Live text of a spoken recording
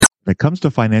When it comes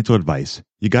to financial advice,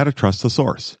 you got to trust the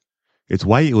source. It's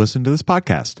why you listen to this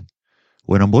podcast.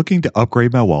 When I'm looking to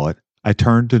upgrade my wallet, I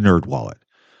turn to NerdWallet.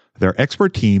 Their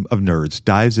expert team of nerds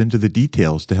dives into the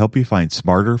details to help you find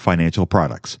smarter financial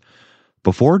products.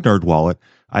 Before NerdWallet,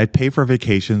 I'd pay for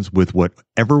vacations with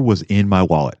whatever was in my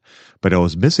wallet, but I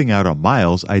was missing out on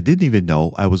miles I didn't even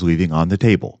know I was leaving on the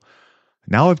table.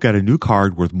 Now I've got a new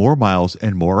card worth more miles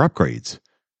and more upgrades.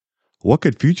 What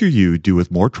could future you do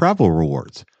with more travel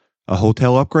rewards? A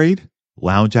hotel upgrade?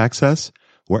 Lounge access?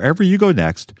 Wherever you go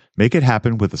next, make it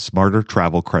happen with a smarter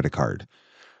travel credit card.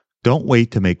 Don't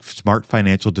wait to make smart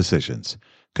financial decisions.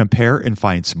 Compare and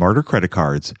find smarter credit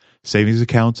cards, savings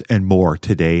accounts, and more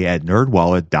today at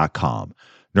nerdwallet.com.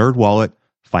 NerdWallet,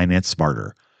 finance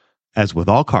smarter. As with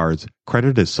all cards,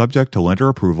 credit is subject to lender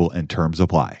approval and terms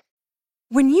apply.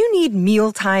 When you need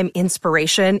mealtime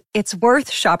inspiration, it's worth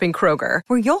shopping Kroger,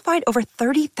 where you'll find over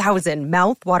 30,000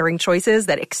 mouth-watering choices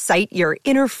that excite your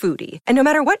inner foodie. And no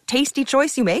matter what tasty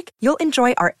choice you make, you'll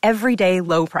enjoy our everyday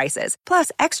low prices,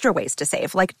 plus extra ways to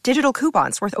save, like digital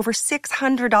coupons worth over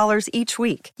 $600 each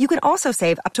week. You can also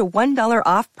save up to $1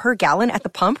 off per gallon at the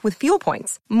pump with fuel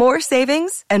points. More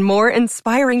savings and more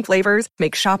inspiring flavors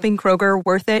make shopping Kroger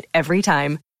worth it every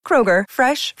time. Kroger,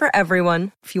 fresh for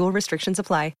everyone. Fuel restrictions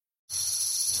apply.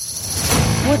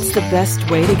 What's the best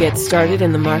way to get started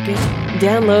in the market?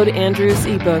 Download Andrew's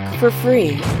ebook for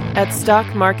free at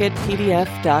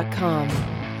stockmarketpdf.com.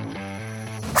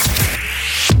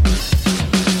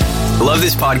 I love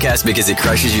this podcast because it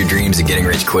crushes your dreams of getting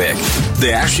rich quick.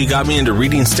 They actually got me into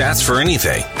reading stats for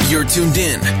anything. You're tuned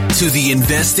in to the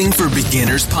Investing for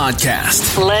Beginners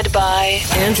podcast. Led by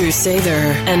Andrew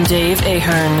Sather and Dave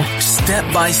Ahern.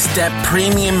 Step-by-step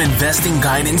premium investing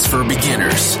guidance for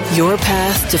beginners. Your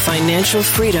path to financial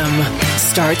freedom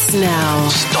starts now.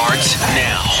 Starts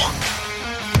now.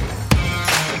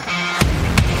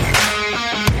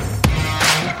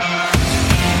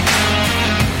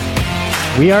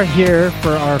 We are here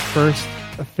for our first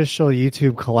official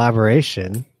YouTube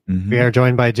collaboration. Mm-hmm. We are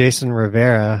joined by Jason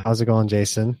Rivera. How's it going,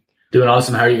 Jason? Doing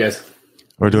awesome. How are you guys?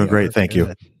 We're doing great. Thank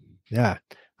you. Yeah.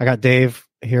 I got Dave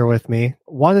here with me.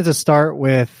 Wanted to start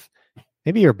with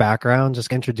maybe your background,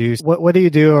 just introduce what do you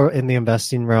do in the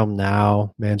investing realm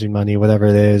now, managing money, whatever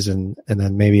it is, and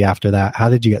then maybe after that, how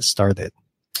did you get started?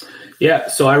 Yeah,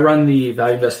 so I run the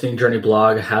Value Investing Journey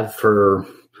blog. I have for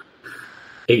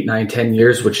 8, 9, 10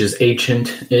 years, which is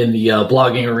ancient in the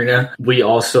blogging arena. I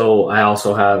also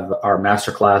have our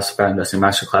masterclass, Value Investing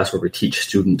Masterclass, where we teach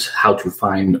students how to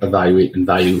find, evaluate, and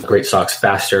value great stocks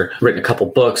faster. Written a couple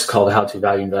books called How to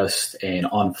Value Invest and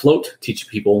On Float, teaching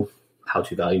people how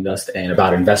to value invest and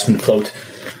about investment float.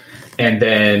 And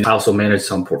then I also manage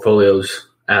some portfolios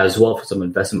as well for some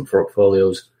investment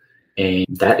portfolios. And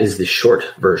that is the short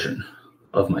version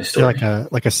of my story. Like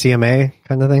a CMA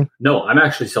kind of thing? No, I'm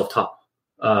actually self-taught.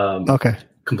 Okay.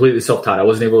 Completely self-taught. I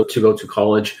wasn't able to go to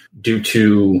college due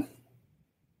to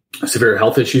severe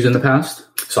health issues in the past.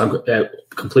 So I'm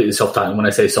completely self-taught. And when I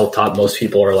say self-taught, most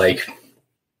people are like,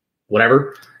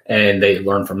 whatever, and they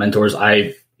learn from mentors.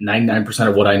 99%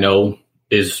 of what I know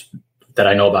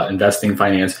about investing,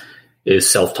 finance, is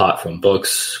self-taught from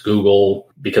books, Google,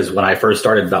 because when I first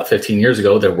started about 15 years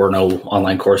ago, there were no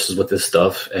online courses with this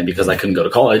stuff. And because I couldn't go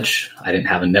to college, I didn't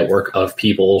have a network of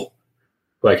people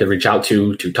who I could reach out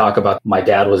to talk about. My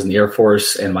dad was in the Air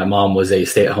Force and my mom was a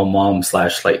stay-at-home mom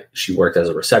 / she worked as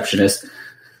a receptionist.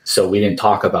 So we didn't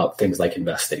talk about things like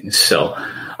investing. So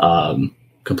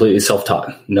completely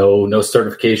self-taught, no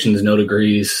certifications, no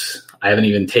degrees. I haven't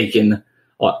even taken,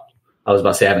 I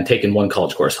haven't taken one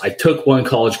college course. I took one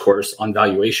college course on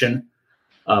valuation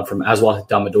from Aswath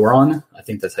Damadoran. I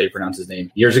think that's how you pronounce his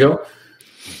name, years ago.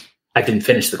 I didn't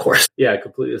finish the course. Yeah,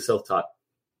 completely self-taught.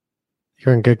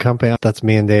 You're in good company. That's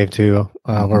me and Dave too.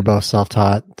 We're both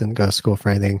self-taught, didn't go to school for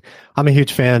anything. I'm a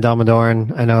huge fan of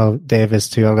Damadoran. I know Dave is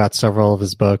too. I've got several of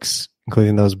his books,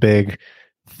 including those big,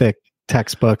 thick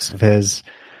textbooks of his.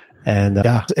 And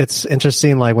yeah, it's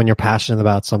interesting, like when you're passionate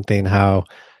about something, how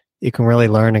you can really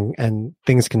learn and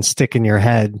things can stick in your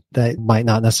head that might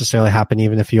not necessarily happen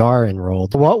even if you are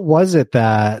enrolled. What was it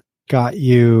that got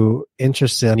you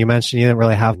interested? You mentioned you didn't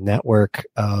really have a network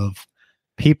of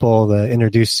people that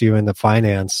introduced you into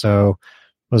finance. So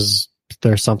was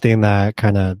there something that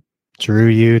kind of drew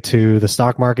you to the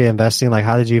stock market investing? Like,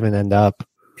 how did you even end up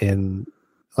in,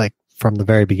 like, from the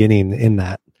very beginning in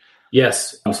that?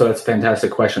 Yes. So that's a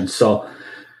fantastic question. So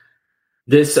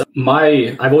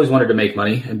I've always wanted to make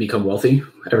money and become wealthy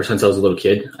ever since I was a little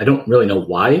kid. I don't really know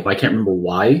why. I can't remember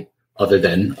why, other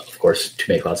than, of course,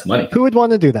 to make lots of money. Who would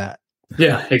want to do that?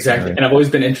 Yeah, exactly. And I've always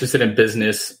been interested in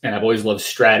business, and I've always loved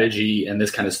strategy and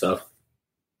this kind of stuff.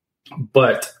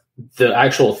 But the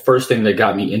actual first thing that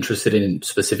got me interested in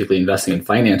specifically investing in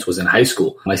finance was in high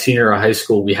school. My senior year of high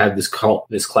school, we had this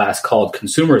class called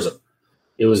consumerism.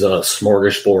 It was a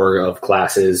smorgasbord of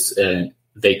classes, and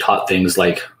they taught things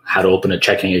like how to open a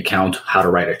checking account, how to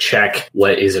write a check,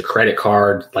 what is a credit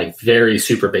card, like very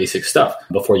super basic stuff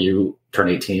before you turn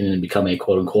 18 and become a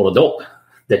quote unquote adult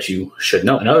that you should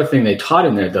know. Another thing they taught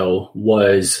in there though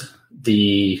was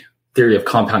the theory of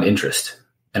compound interest.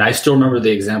 And I still remember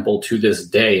the example to this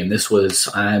day. And this was,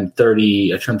 I'm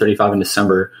 30, I turned 35 in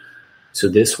December. So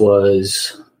this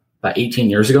was about 18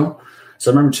 years ago.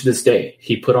 So I remember to this day,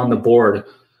 he put on the board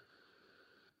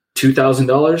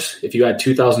 $2,000. If you add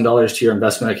 $2,000 to your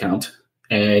investment account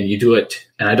and you do it,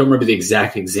 and I don't remember the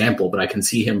exact example, but I can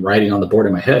see him writing on the board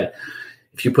in my head.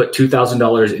 If you put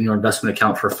 $2,000 in your investment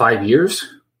account for 5 years,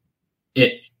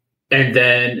 and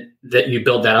then that you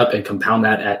build that up and compound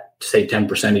that at say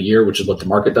 10% a year, which is what the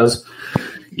market does,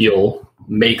 you'll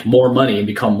make more money and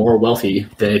become more wealthy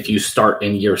than if you start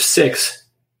in year 6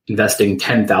 investing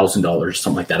 $10,000,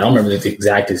 something like that. I don't remember what the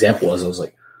exact example was. I was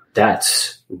like,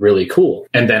 that's really cool.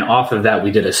 And then off of that,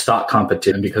 we did a stock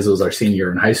competition because it was our senior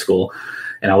year in high school.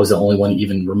 And I was the only one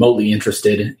even remotely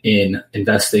interested in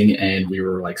investing. And we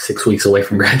were like 6 weeks away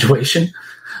from graduation.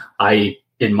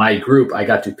 In my group, I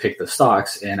got to pick the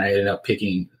stocks, and I ended up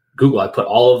picking Google. I put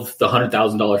all of the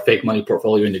 $100,000 fake money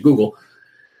portfolio into Google,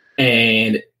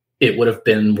 and it would have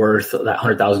been worth that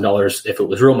 $100,000. If it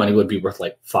was real money, would be worth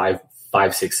like $5, $6,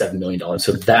 $7 million.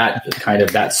 So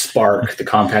that sparked the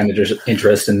compound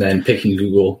interest. And then picking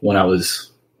Google when I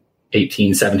was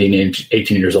 18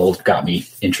 years old got me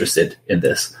interested in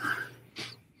this.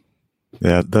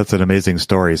 Yeah, that's an amazing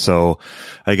story. So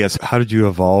I guess, how did you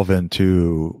evolve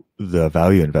into the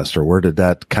value investor?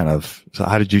 So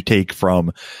how did you take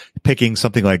from picking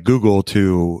something like Google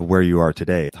to where you are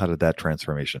today? How did that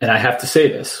transformation? And I have to say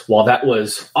this, while that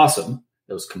was awesome,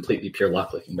 it was completely pure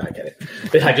luck looking back at it.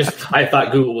 I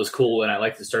thought Google was cool, and I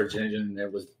liked the search engine,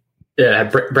 and it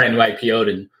had brand new IPO'd.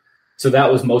 And so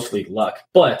that was mostly luck,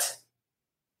 but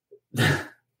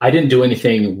I didn't do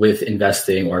anything with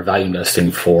investing or value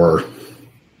investing for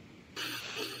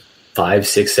 5,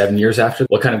 6, 7 years after.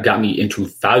 What kind of got me into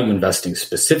value investing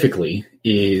specifically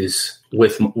is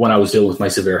when I was dealing with my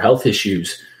severe health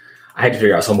issues, I had to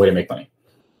figure out some way to make money.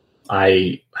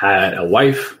 I had a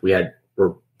wife. We're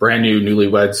brand new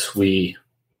newlyweds. We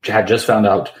had just found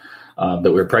out that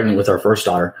we were pregnant with our first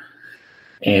daughter.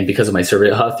 And because of my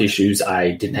severe health issues,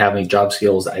 I didn't have any job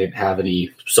skills. I didn't have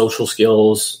any social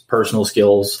skills, personal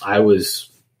skills. I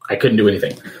couldn't do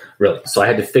anything, really. So I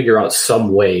had to figure out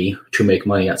some way to make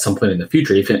money at some point in the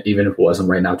future, even if it wasn't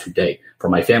right now today, for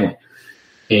my family.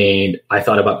 And I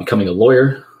thought about becoming a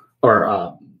lawyer,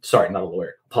 not a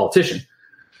lawyer, a politician.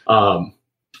 And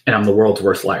I'm the world's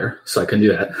worst liar, so I couldn't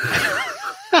do that.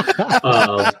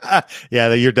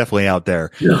 Yeah, you're definitely out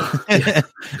there.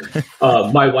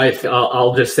 My wife,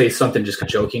 I'll just say something just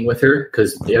joking with her,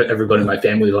 because everybody in my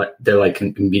family, they're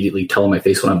can immediately tell in my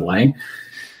face when I'm lying.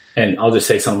 And I'll just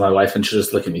say something to my wife, and she'll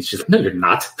just look at me. She's like, "No, you're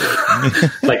not."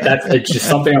 It's just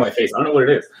something on my face. I don't know what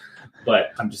it is,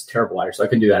 but I'm just a terrible liar, so I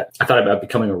can do that. I thought about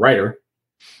becoming a writer,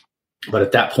 but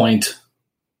at that point,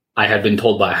 I had been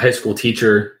told by a high school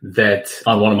teacher that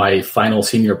on one of my final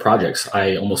senior projects,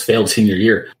 I almost failed senior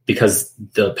year because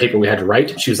the paper we had to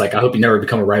write, she was like, "I hope you never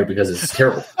become a writer because this is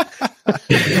terrible."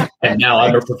 And now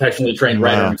I'm a professionally trained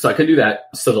writer, so I couldn't do that.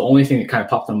 So the only thing that kind of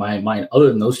popped in my mind other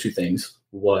than those two things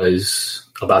was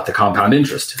about the compound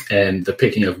interest and the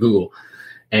picking of Google.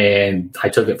 And I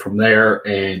took it from there.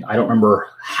 And I don't remember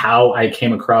how I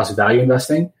came across value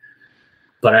investing,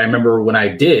 but I remember when I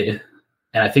did,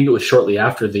 and I think it was shortly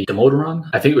after the Demoderon.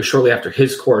 I think it was shortly after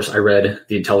his course, I read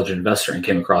The Intelligent Investor and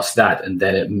came across that. And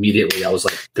then immediately I was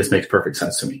like, this makes perfect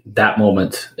sense to me. That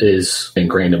moment is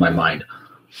ingrained in my mind.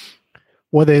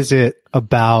 What is it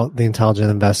about The Intelligent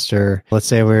Investor? Let's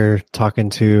say we're talking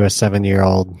to a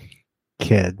 7-year-old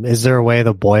kid. Is there a way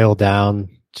to boil down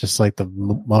just like the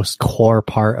most core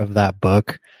part of that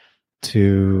book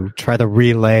to try to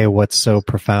relay what's so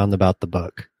profound about the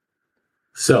book?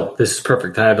 So this is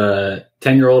perfect. I have a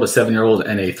 10-year-old, a 7-year-old,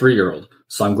 and a 3-year-old.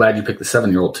 So I'm glad you picked the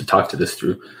 7-year-old to talk to this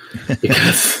through,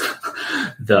 because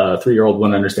the 3-year-old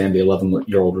wouldn't understand. The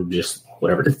 11-year-old would just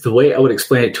whatever. The way I would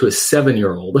explain it to a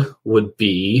 7-year-old would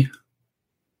be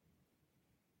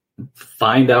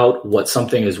find out what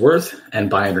something is worth and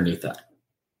buy underneath that.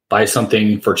 Buy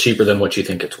something for cheaper than what you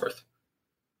think it's worth.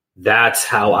 That's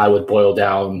how I would boil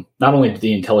down not only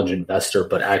The Intelligent Investor,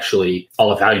 but actually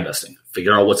all of value investing.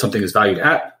 Figure out what something is valued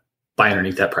at, buy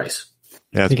underneath that price.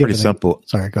 Yeah, it's pretty simple.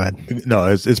 Sorry, go ahead.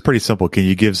 No, it's pretty simple. Can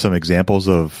you give some examples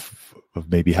of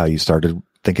maybe how you started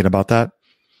thinking about that?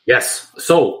 Yes.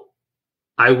 So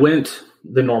I went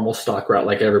the normal stock route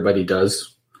like everybody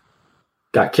does.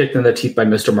 Got kicked in the teeth by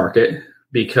Mr. Market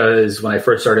because when I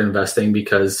first started investing,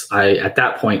 because I, at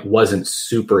that point, wasn't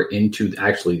super into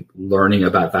actually learning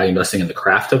about value investing and the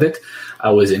craft of it.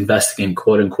 I was investing in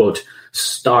quote unquote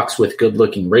stocks with good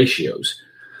looking ratios.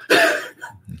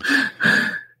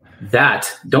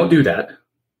 Don't do that.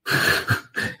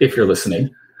 If you're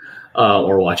listening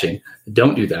or watching,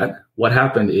 don't do that. What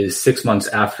happened is 6 months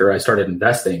after I started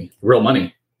investing, real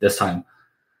money this time,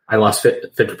 I lost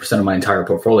 50% of my entire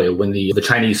portfolio when the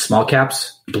Chinese small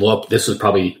caps blew up. This was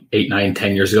probably 8, 9,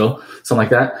 10 years ago, something like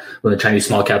that. When the Chinese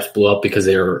small caps blew up because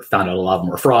they found out a lot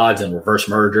more frauds and reverse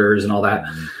mergers and all that.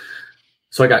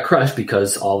 So I got crushed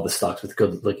because all of the stocks with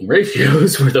good looking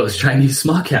ratios were those Chinese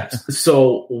small caps.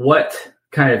 So what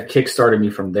kind of kickstarted me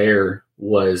from there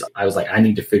was I was like, I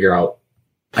need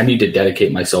to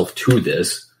dedicate myself to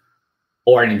this,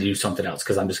 or I need to do something else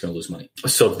because I'm just going to lose money.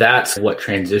 So that's what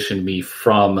transitioned me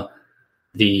from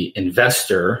the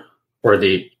investor or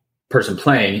the person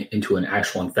playing into an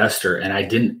actual investor. And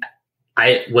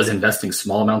I was investing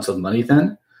small amounts of money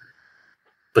then,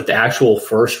 but the actual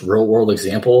first real world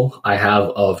example I have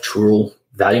of true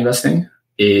value investing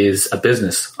is a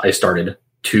business I started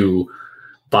to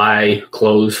buy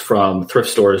clothes from thrift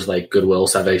stores like Goodwill,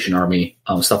 Salvation Army,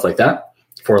 stuff like that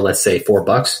for, let's say,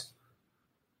 $4.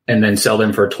 And then sell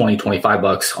them for $20,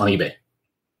 $25 on eBay.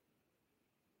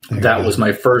 That was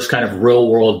my first kind of real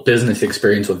world business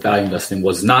experience with value investing.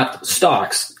 Was not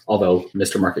stocks, although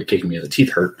Mr. Market kicking me in the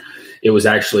teeth hurt. It was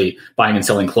actually buying and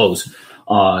selling clothes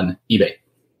on eBay.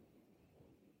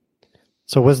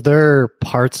 So was there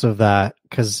parts of that?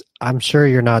 Because I'm sure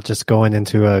you're not just going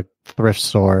into a thrift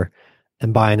store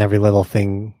and buying every little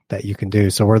thing that you can do.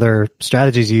 So were there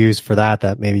strategies you used for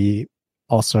that maybe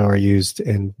also are used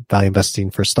in value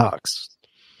investing for stocks?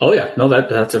 Oh yeah, no,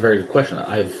 that's a very good question.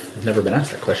 I've never been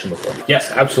asked that question before. Yes,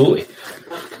 absolutely.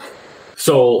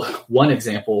 So one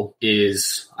example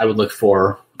is I would look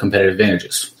for competitive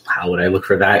advantages. How would I look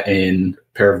for that in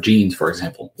a pair of jeans, for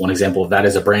example? One example of that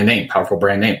is a brand name, powerful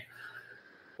brand name.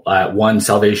 One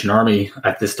Salvation Army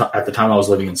at the time I was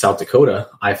living in South Dakota,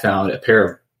 I found a pair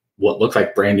of what looked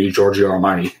like brand new Giorgio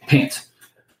Armani pants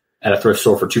at a thrift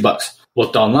store for $2.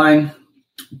 Looked online,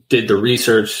 did the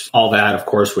research, all that, of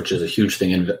course, which is a huge thing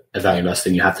in value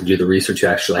investing. You have to do the research. You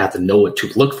actually have to know what to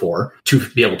look for to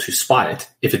be able to spot it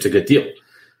if it's a good deal.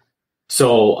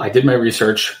 So I did my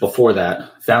research before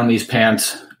that, found these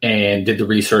pants, and did the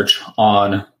research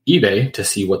on eBay to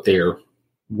see what they're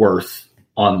worth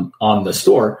on the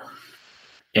store.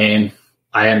 And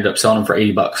I ended up selling them for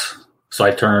 $80. So I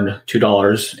turned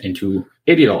 $2 into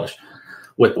 $80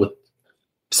 with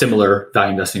similar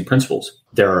value investing principles.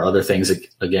 There are other things that,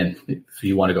 again, if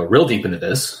you want to go real deep into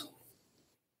this,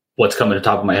 what's coming to the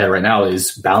top of my head right now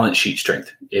is balance sheet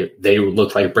strength. They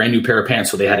looked like a brand new pair of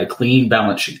pants, so they had a clean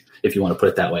balance sheet, if you want to put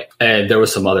it that way. And there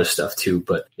was some other stuff too,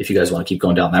 but if you guys want to keep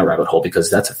going down that rabbit hole,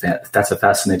 because that's a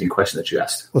fascinating question that you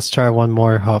asked. Let's try one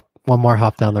more hop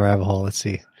down the rabbit hole. Let's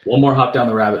see. One more hop down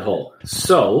the rabbit hole.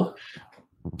 So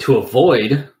to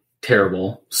avoid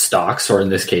terrible stocks, or in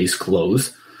this case,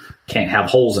 clothes, can't have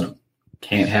holes in them,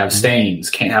 can't have stains,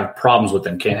 can't have problems with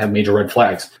them, can't have major red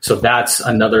flags. So that's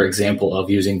another example of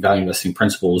using value investing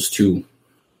principles to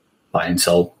buy and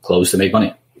sell clothes to make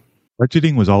money.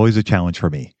 Budgeting was always a challenge for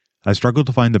me. I struggled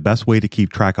to find the best way to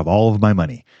keep track of all of my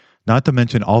money, not to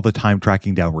mention all the time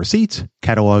tracking down receipts,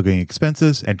 cataloging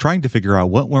expenses, and trying to figure out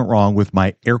what went wrong with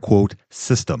my air quote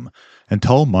system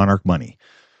until Monarch Money.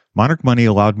 Monarch Money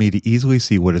allowed me to easily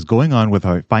see what is going on with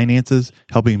my finances,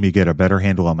 helping me get a better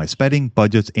handle on my spending,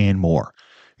 budgets, and more.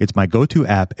 It's my go-to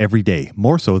app every day,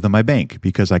 more so than my bank,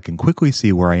 because I can quickly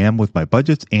see where I am with my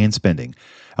budgets and spending,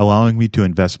 allowing me to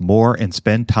invest more and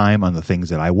spend time on the things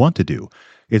that I want to do.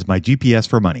 It's my GPS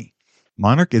for money.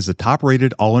 Monarch is the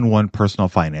top-rated all-in-one personal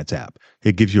finance app.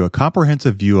 It gives you a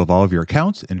comprehensive view of all of your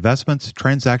accounts, investments,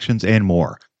 transactions, and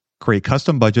more. Create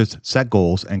custom budgets, set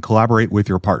goals, and collaborate with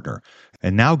your partner.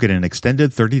 And now get an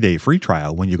extended 30-day free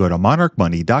trial when you go to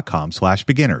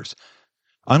monarchmoney.com/beginners.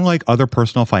 Unlike other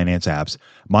personal finance apps,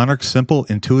 Monarch's simple,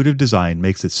 intuitive design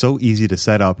makes it so easy to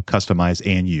set up, customize,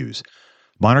 and use.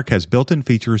 Monarch has built-in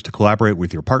features to collaborate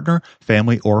with your partner,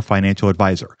 family, or financial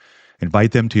advisor.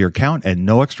 Invite them to your account at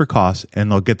no extra cost,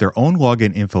 and they'll get their own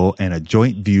login info and a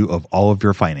joint view of all of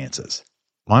your finances.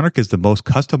 Monarch is the most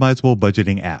customizable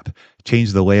budgeting app.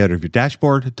 Change the layout of your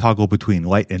dashboard, toggle between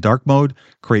light and dark mode,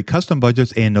 create custom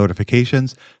budgets and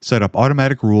notifications, set up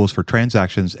automatic rules for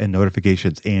transactions and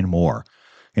notifications, and more.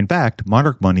 In fact,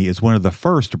 Monarch Money is one of the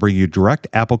first to bring you direct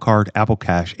Apple Card, Apple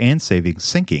Cash, and savings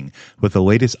syncing with the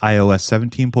latest iOS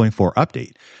 17.4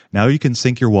 update. Now you can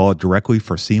sync your wallet directly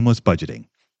for seamless budgeting.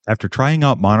 After trying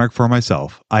out Monarch for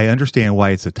myself, I understand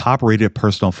why it's a top-rated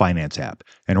personal finance app.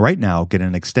 And right now, get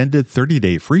an extended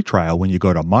 30-day free trial when you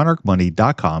go to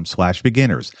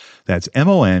monarchmoney.com/beginners. That's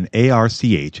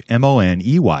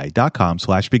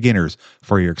monarchmoney.com/beginners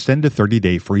for your extended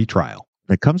 30-day free trial.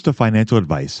 When it comes to financial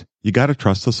advice, you got to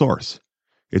trust the source.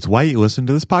 It's why you listen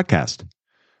to this podcast.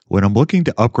 When I'm looking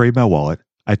to upgrade my wallet,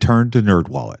 I turn to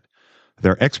NerdWallet.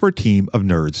 Their expert team of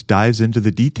nerds dives into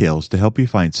the details to help you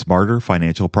find smarter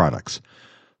financial products.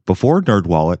 Before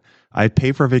NerdWallet, I'd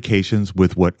pay for vacations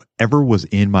with whatever was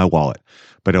in my wallet,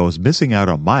 but I was missing out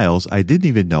on miles I didn't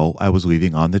even know I was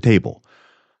leaving on the table.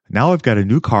 Now I've got a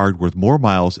new card with more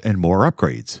miles and more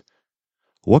upgrades.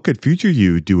 What could future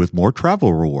you do with more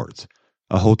travel rewards?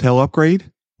 A hotel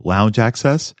upgrade? Lounge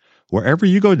access? Wherever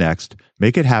you go next,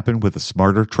 make it happen with a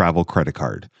smarter travel credit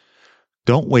card.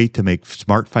 Don't wait to make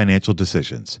smart financial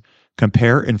decisions.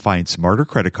 Compare and find smarter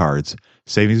credit cards,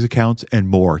 savings accounts, and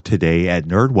more today at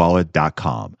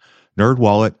nerdwallet.com.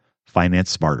 NerdWallet, finance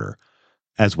smarter.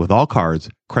 As with all cards,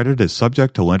 credit is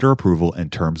subject to lender approval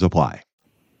and terms apply.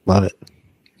 Love it.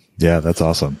 Yeah, that's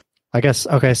awesome. I guess,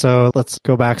 okay, so let's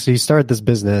go back. So you started this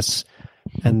business,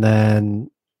 and then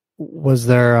was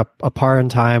there a part in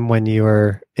time when you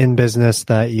were in business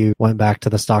that you went back to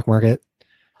the stock market?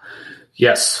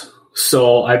 Yes.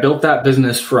 So I built that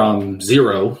business from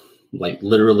zero, like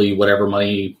literally whatever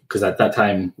money, because at that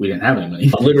time we didn't have any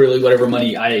money, literally whatever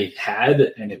money I had,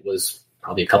 and it was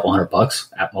probably a couple $100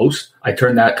 at most. I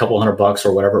turned that couple $100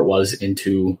 or whatever it was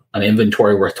into an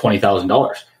inventory worth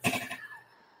 $20,000.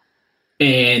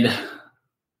 And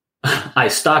I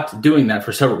stopped doing that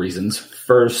for several reasons.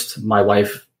 First, my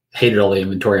wife hated all the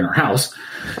inventory in our house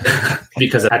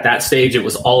because at that stage it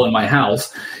was all in my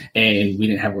house and we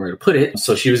didn't have where to put it.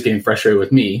 So she was getting frustrated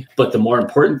with me. But the more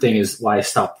important thing is why I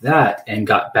stopped that and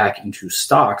got back into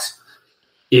stocks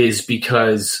is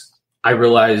because I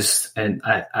realized, and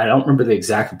I don't remember the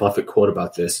exact Buffett quote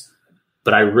about this,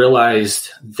 but I realized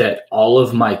that all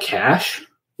of my cash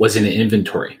was in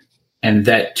inventory, and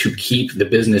that to keep the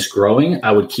business growing,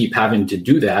 I would keep having to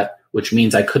do that, which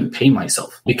means I couldn't pay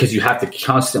myself, because you have to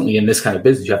constantly, in this kind of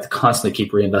business, you have to constantly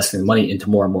keep reinvesting the money into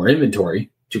more and more inventory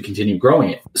to continue growing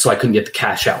it. So I couldn't get the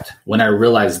cash out. When I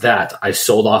realized that, I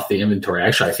sold off the inventory.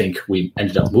 Actually, I think we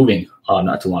ended up moving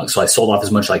not too long. So I sold off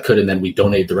as much as I could, and then we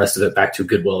donated the rest of it back to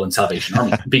Goodwill and Salvation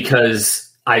Army because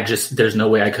there's no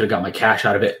way I could have got my cash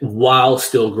out of it while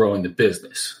still growing the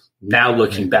business. Now,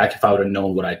 looking back, if I would have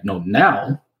known what I'd known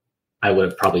now, I would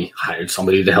have probably hired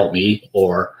somebody to help me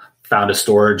or found a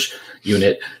storage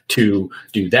unit to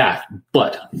do that.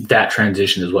 But that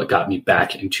transition is what got me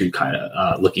back into kind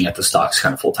of looking at the stocks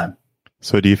kind of full time.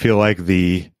 So do you feel like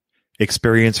the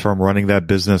experience from running that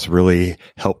business really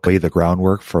helped lay the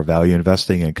groundwork for value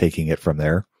investing and taking it from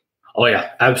there? Oh yeah,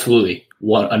 absolutely.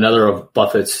 Another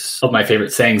of my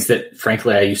favorite sayings that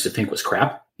frankly I used to think was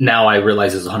crap. Now I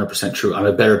realize is 100% true. I'm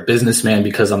a better businessman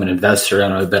because I'm an investor,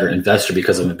 and I'm a better investor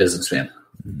because I'm a businessman.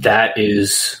 That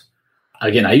is,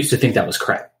 again, I used to think that was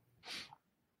crap.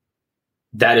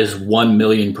 That is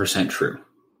 1,000,000% true,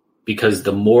 because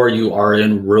the more you are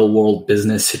in real world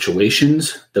business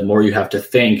situations, the more you have to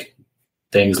think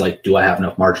things like, do I have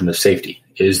enough margin of safety?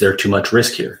 Is there too much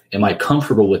risk here? Am I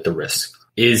comfortable with the risk?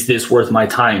 Is this worth my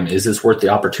time? Is this worth the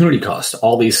opportunity cost?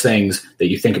 All these things that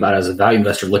you think about as a value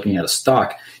investor looking at a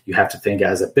stock, you have to think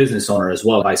as a business owner as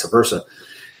well, vice versa.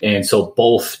 And so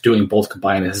doing both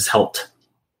combined has helped.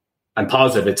 I'm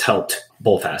positive it's helped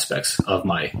both aspects of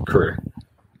my career.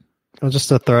 Well, just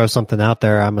to throw something out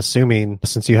there, I'm assuming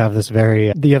since you have this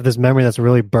memory that's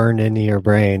really burned into your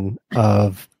brain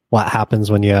of what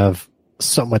happens when you have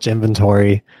so much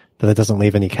inventory that it doesn't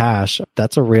leave any cash.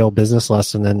 That's a real business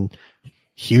lesson, and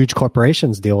huge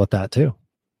corporations deal with that too.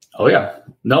 Oh yeah.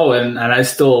 No, and I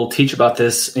still teach about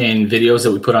this in videos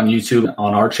that we put on YouTube,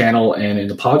 on our channel, and in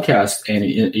the podcast, and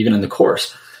even in the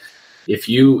course.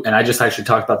 And I just actually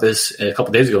talked about this a couple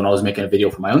of days ago when I was making a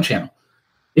video for my own channel,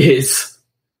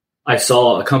 I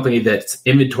saw a company that's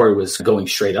inventory was going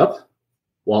straight up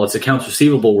while its accounts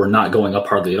receivable were not going up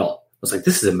hardly at all. I was like,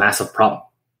 this is a massive problem.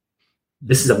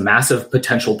 This is a massive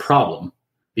potential problem,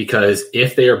 because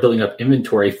if they are building up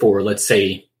inventory for, let's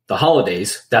say, the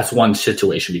holidays, that's one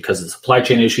situation, because of the supply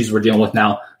chain issues we're dealing with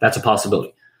now, that's a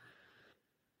possibility.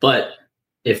 But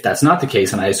if that's not the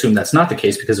case, and I assume that's not the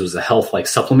case because it was a health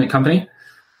supplement company,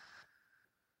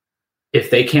 if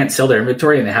they can't sell their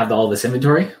inventory and they have all this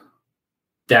inventory,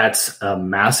 that's a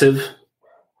massive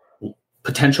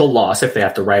potential loss if they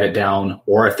have to write it down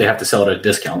or if they have to sell it at a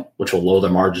discount, which will lower their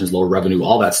margins, lower revenue,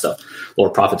 all that stuff, lower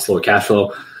profits, lower cash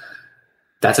flow.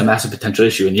 That's a massive potential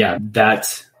issue. And yeah,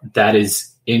 that is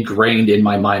ingrained in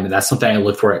my mind. And that's something I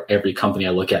look for at every company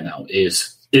I look at now,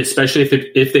 is especially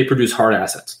if they produce hard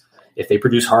assets. If they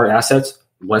produce hard assets,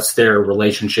 what's their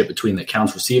relationship between the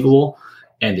accounts receivable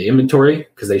and the inventory?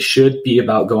 Because they should be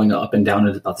about going up and down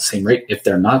at about the same rate. If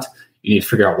they're not, you need to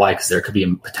figure out why, because there could be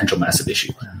a potential massive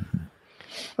issue.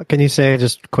 Can you say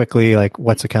just quickly, like,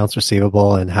 what's accounts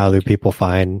receivable and how do people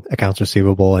find accounts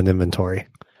receivable and inventory?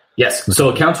 Yes. So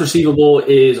accounts receivable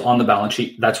is on the balance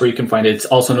sheet. That's where you can find it. It's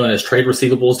also known as trade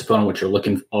receivables, depending on what you're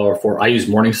looking for. I use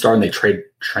Morningstar, and they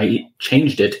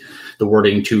changed it, the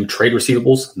wording, to trade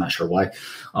receivables. I'm not sure why,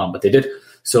 but they did.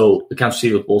 So accounts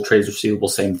receivable, trades receivable,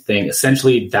 same thing.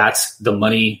 Essentially, that's the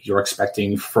money you're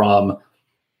expecting from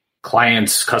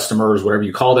clients, customers, whatever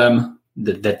you call them,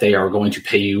 that they are going to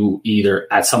pay you either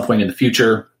at some point in the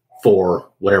future for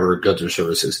whatever goods or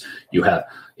services you have.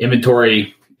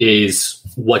 Inventory is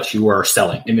what you are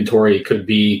selling. Inventory could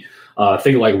be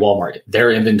think like Walmart.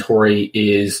 Their inventory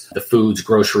is the foods,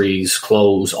 groceries,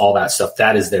 clothes, all that stuff.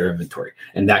 That is their inventory.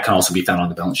 And that can also be found on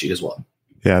the balance sheet as well.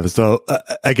 Yeah. So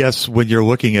I guess when you're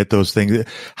looking at those things,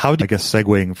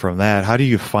 segueing from that, how do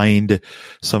you find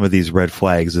some of these red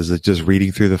flags? Is it just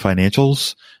reading through the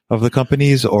financials of the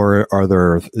companies, or are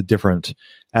there different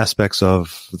aspects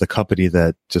of the company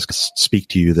that just speak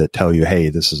to you that tell you, hey,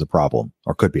 this is a problem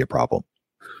or could be a problem?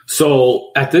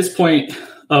 So at this point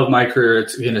of my career,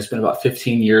 it's been about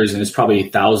 15 years, and it's probably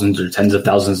thousands or tens of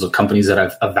thousands of companies that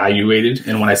I've evaluated.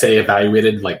 And when I say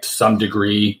evaluated, like to some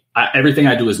degree, everything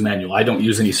I do is manual. I don't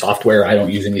use any software. I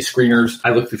don't use any screeners.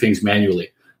 I look through things manually.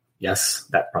 Yes,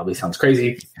 that probably sounds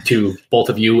crazy to both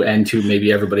of you and to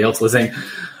maybe everybody else listening.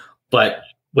 But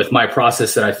with my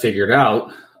process that I figured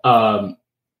out,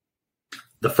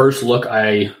 the first look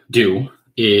I do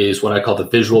is what I call the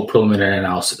visual preliminary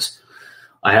analysis.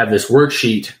 I have this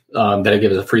worksheet that I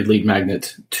give as a free lead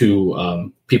magnet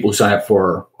to people who sign up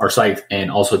for our site,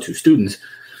 and also to students,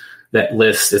 that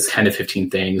lists its 10 to 15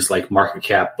 things like market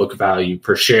cap, book value,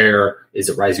 per share, is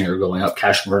it rising or going up,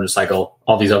 cash conversion cycle,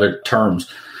 all these other terms.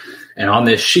 And on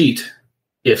this sheet,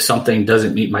 if something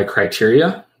doesn't meet my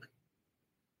criteria,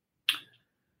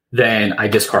 then I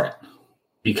discard it.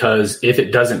 Because if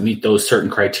it doesn't meet those certain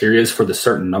criteria for the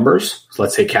certain numbers, so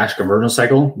let's say cash conversion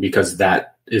cycle, because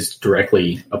that is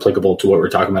directly applicable to what we're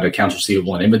talking about, accounts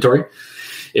receivable and inventory.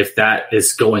 If that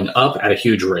is going up at a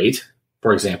huge rate,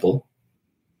 for example,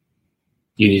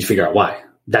 you need to figure out why.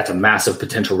 That's a massive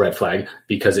potential red flag,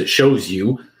 because it shows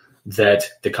you that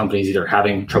the company's either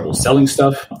having trouble selling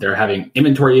stuff, they're having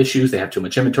inventory issues, they have too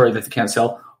much inventory that they can't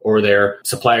sell, or their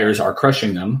suppliers are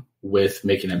crushing them with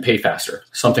making them pay faster,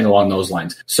 something along those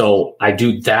lines. So I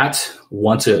do that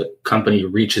once a company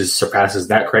surpasses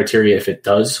that criteria. If it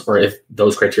does, or if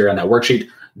those criteria on that worksheet,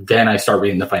 then I start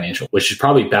reading the financial, which is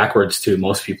probably backwards to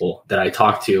most people that I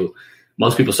talk to.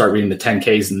 Most people start reading the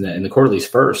 10Ks and the quarterlies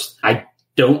first. I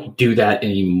don't do that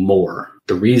anymore.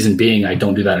 The reason being I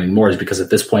don't do that anymore is because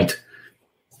at this point,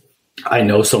 I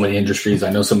know so many industries, I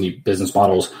know so many business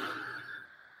models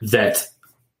that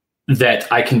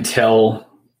I can tell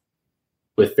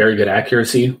with very good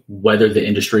accuracy whether the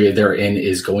industry they're in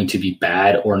is going to be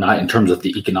bad or not in terms of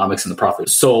the economics and the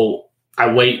profits. So I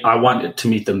want it to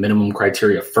meet the minimum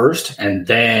criteria first, and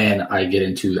then I get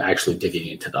into actually digging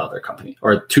into the other company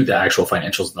or to the actual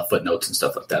financials and the footnotes and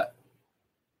stuff like that.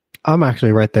 I'm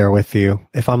actually right there with you.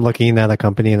 If I'm looking at a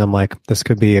company and I'm like, this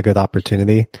could be a good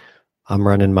opportunity, I'm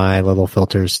running my little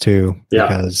filters too. Yeah.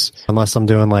 Because unless I'm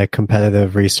doing like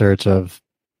competitive research of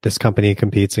this company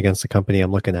competes against the company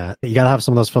I'm looking at, you got to have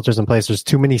some of those filters in place. There's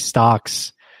too many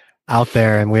stocks out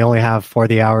there, and we only have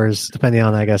 40 hours, depending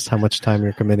on, I guess, how much time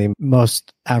you're committing.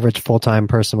 Most average full-time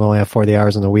person will only have 40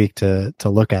 hours in a week to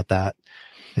look at that.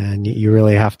 And you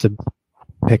really have to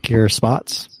pick your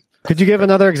spots. Could you give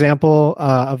another example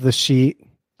of the sheet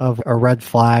of a red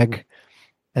flag?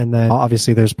 And then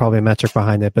obviously there's probably a metric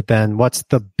behind it, but then what's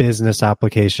the business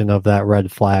application of that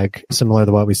red flag, similar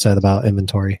to what we said about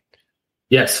inventory?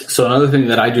 Yes. So another thing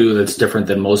that I do that's different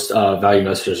than most value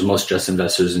investors, most just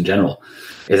investors in general,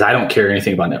 is I don't care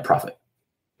anything about net profit.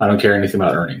 I don't care anything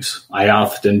about earnings. I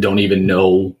often don't even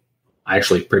know, I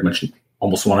actually pretty much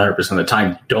almost 100% of the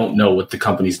time don't know what the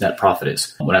company's net profit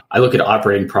is. When I look at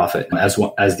operating profit as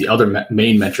the other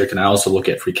main metric, and I also look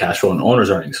at free cash flow and owner's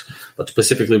earnings. But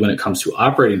specifically when it comes to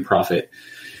operating profit,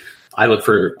 I look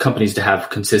for companies to have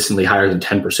consistently higher than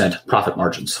 10% profit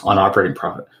margins on operating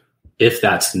profit. If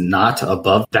that's not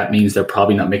above, that means they're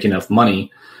probably not making enough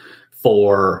money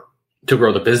to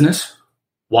grow the business,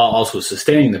 while also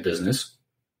sustaining the business.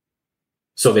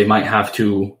 So they might have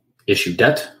to issue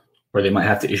debt, or they might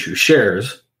have to issue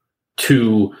shares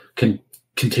to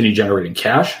continue generating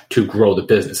cash to grow the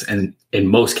business. And in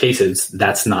most cases,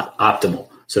 that's not optimal.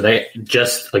 So they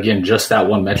just that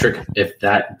one metric, if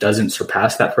that doesn't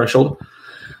surpass that threshold,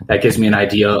 that gives me an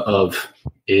idea of,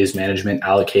 is management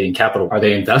allocating capital? Are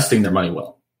they investing their money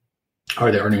well? Are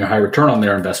they earning a high return on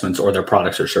their investments or their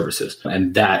products or services?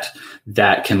 And that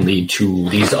can lead to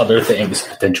these other things,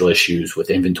 potential issues with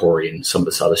inventory and some of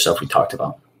this other stuff we talked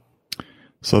about.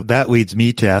 So that leads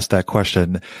me to ask that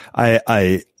question.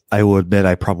 I will admit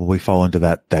I probably fall into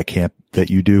that camp that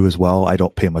you do as well. I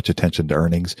don't pay much attention to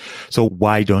earnings. So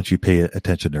why don't you pay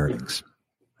attention to earnings?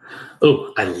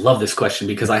 Oh, I love this question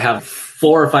because I have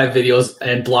 4 or 5 videos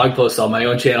and blog posts on my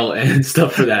own channel and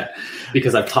stuff for that,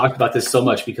 because I've talked about this so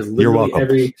much. Because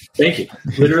literally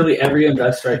literally every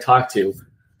investor I talk to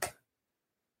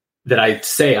that I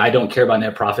say I don't care about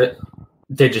net profit,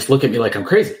 they just look at me like I'm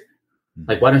crazy.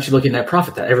 Like, why don't you look at net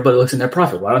profit? That everybody looks at net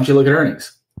profit. Why don't you look at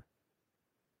earnings?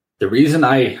 The reason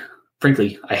I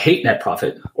hate net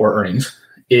profit or earnings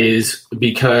is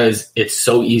because it's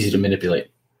so easy to manipulate.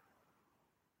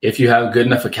 If you have good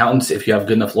enough accountants, if you have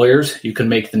good enough lawyers, you can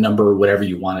make the number whatever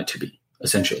you want it to be,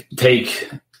 essentially. Take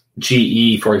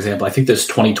GE, for example. I think this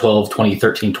 2012,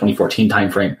 2013, 2014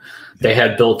 timeframe, they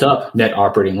had built up net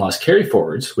operating loss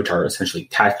carryforwards, which are essentially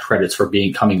tax credits for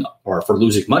for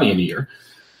losing money in a year,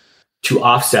 to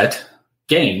offset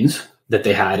gains that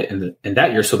they had in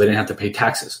that year, so they didn't have to pay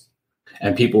taxes.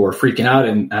 And people were freaking out.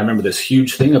 And I remember this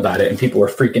huge thing about it. And people were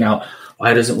freaking out.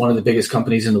 Why doesn't one of the biggest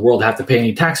companies in the world have to pay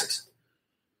any taxes?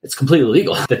 It's completely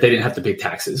legal that they didn't have to pay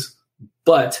taxes.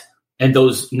 And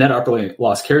those net operating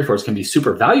loss carryforwards can be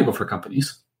super valuable for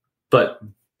companies, but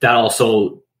that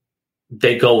also,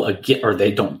 they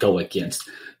don't go against.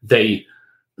 They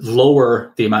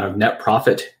lower the amount of net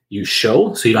profit you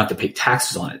show, so you don't have to pay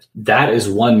taxes on it. That is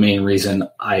one main reason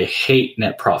I hate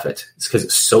net profit. It's because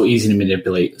it's so easy to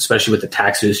manipulate, especially with the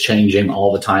taxes changing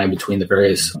all the time between the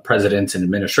various presidents and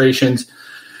administrations.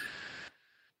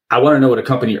 I want to know what a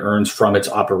company earns from its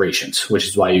operations, which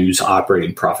is why I use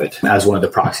operating profit as one of the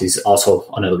proxies. Also,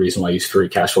 another reason why I use free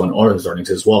cash flow and earnings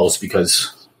as well is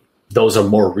because those are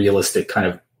more realistic kind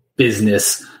of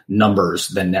business numbers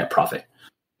than net profit.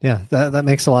 Yeah, that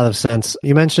makes a lot of sense.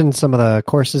 You mentioned some of the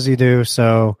courses you do.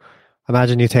 So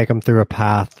imagine you take them through a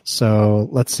path. So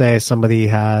let's say somebody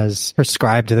has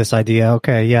prescribed to this idea.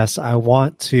 Okay, yes, I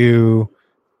want to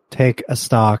take a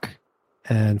stock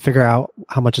and figure out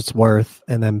how much it's worth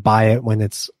and then buy it when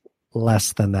it's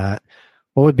less than that.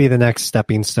 What would be the next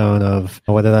stepping stone of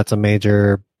whether that's a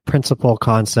major principle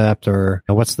concept, or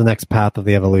what's the next path of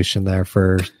the evolution there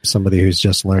for somebody who's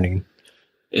just learning?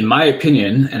 In my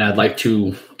opinion, and I'd like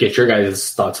to get your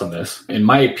guys' thoughts on this, in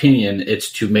my opinion,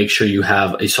 it's to make sure you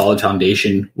have a solid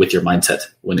foundation with your mindset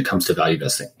when it comes to value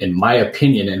investing. In my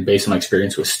opinion, and based on my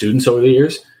experience with students over the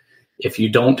years, if you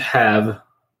don't have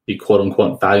the quote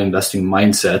unquote value investing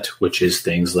mindset, which is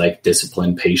things like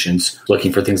discipline, patience,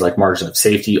 looking for things like margin of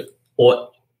safety,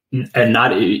 and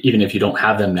not even if you don't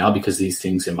have them now, because these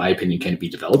things, in my opinion, can be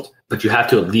developed, but you have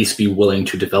to at least be willing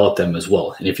to develop them as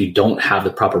well. And if you don't have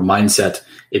the proper mindset,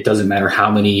 it doesn't matter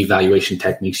how many valuation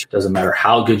techniques, it doesn't matter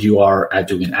how good you are at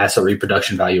doing an asset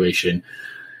reproduction valuation.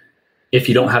 If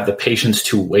you don't have the patience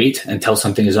to wait until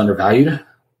something is undervalued,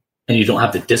 and you don't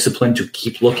have the discipline to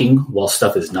keep looking while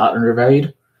stuff is not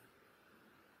undervalued,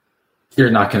 you're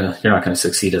not gonna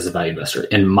succeed as a value investor,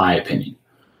 in my opinion.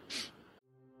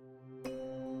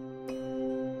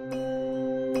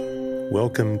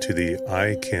 Welcome to the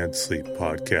I Can't Sleep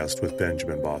podcast with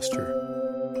Benjamin Boster.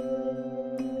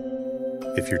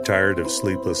 If you're tired of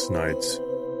sleepless nights,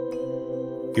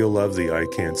 you'll love the I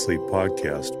Can't Sleep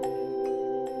podcast.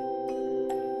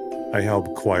 I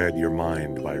help quiet your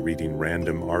mind by reading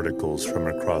random articles from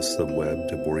across the web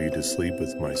to bore you to sleep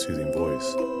with my soothing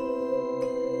voice.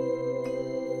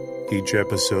 Each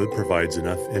episode provides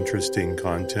enough interesting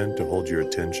content to hold your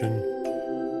attention,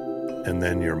 and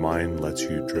then your mind lets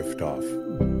you drift off.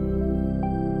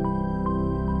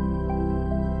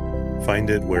 Find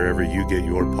it wherever you get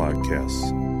your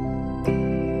podcasts.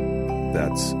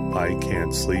 That's I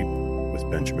Can't Sleep with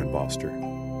Benjamin Boster.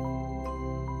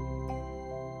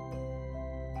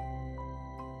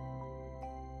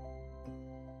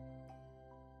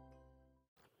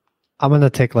 I'm going to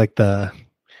take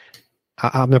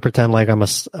I'm going to pretend like I'm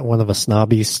one of a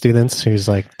snobby students who's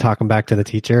like talking back to the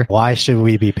teacher. Why should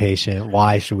we be patient?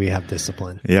 Why should we have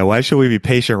discipline? Yeah, why should we be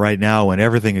patient right now when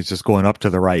everything is just going up to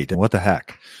the right? And what the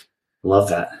heck? Love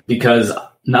that. Because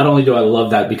not only do I love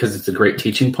that because it's a great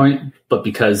teaching point, but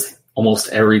because almost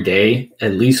every day,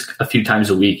 at least a few times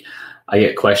a week, I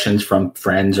get questions from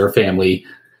friends or family.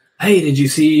 Hey, did you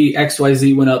see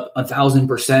XYZ went up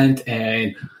 1,000%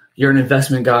 and you're an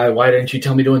investment guy. Why didn't you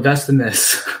tell me to invest in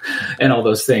this? And all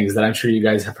those things that I'm sure you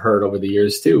guys have heard over the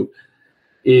years too,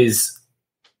 is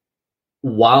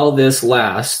while this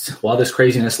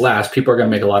craziness lasts, people are going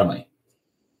to make a lot of money.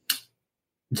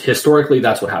 Historically,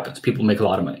 that's what happens. People make a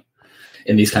lot of money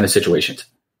in these kind of situations.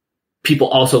 People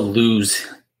also lose,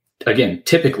 again,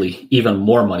 typically even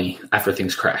more money after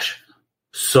things crash.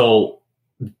 So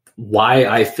why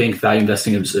I think value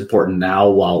investing is important now,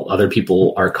 while other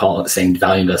people are saying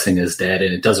value investing is dead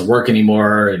and it doesn't work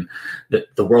anymore and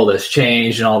the world has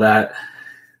changed and all that,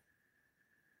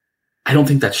 I don't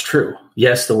think that's true.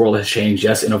 Yes, the world has changed.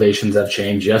 Yes, innovations have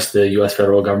changed. Yes, the U.S.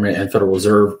 federal government and Federal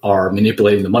Reserve are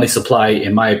manipulating the money supply,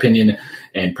 in my opinion,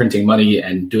 and printing money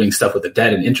and doing stuff with the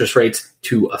debt and interest rates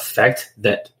to affect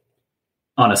that,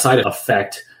 on a side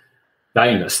effect,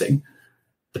 value investing.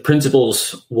 The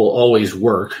principles will always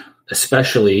work,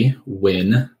 especially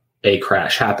when a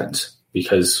crash happens.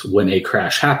 Because when a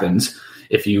crash happens,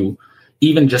 if you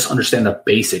even just understand the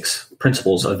basics,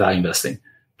 principles of value investing,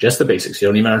 just the basics, you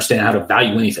don't even understand how to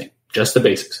value anything, just the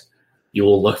basics, you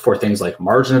will look for things like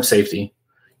margin of safety.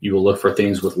 You will look for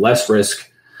things with less risk.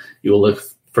 You will look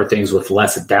for things with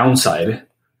less downside.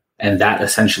 And that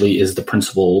essentially is the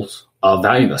principles of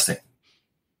value investing.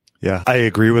 Yeah, I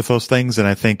agree with those things. And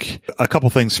I think a couple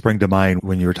things spring to mind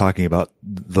when you were talking about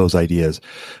those ideas.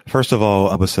 First of all,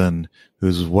 Abusin,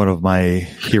 who's one of my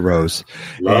heroes.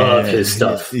 Love his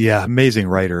stuff. Yeah, amazing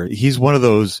writer. He's one of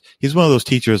those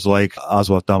teachers like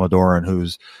Oswald Damodaran,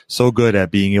 who's so good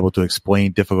at being able to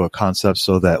explain difficult concepts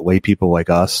so that lay people like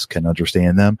us can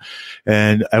understand them.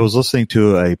 And I was listening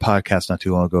to a podcast not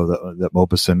too long ago that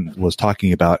Maupassant was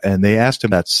talking about, and they asked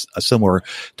him that's a similar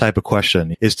type of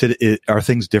question: are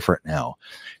things different now?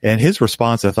 And his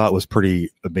response, I thought, was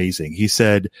pretty amazing. He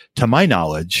said, to my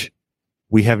knowledge,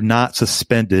 we have not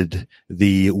suspended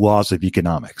the laws of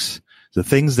economics. The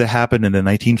things that happened in the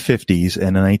 1950s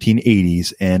and the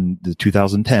 1980s and the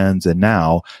 2010s and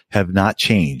now have not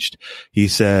changed. He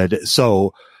said,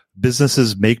 so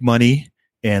businesses make money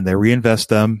and they reinvest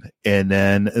them, and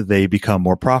then they become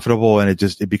more profitable, and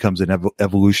it becomes an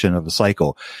evolution of a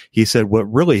cycle. He said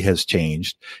what really has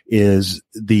changed is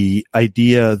the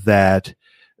idea that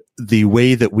the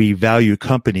way that we value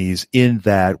companies, in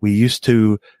that we used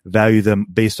to value them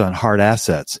based on hard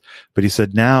assets. But he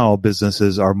said now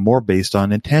businesses are more based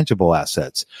on intangible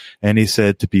assets. And he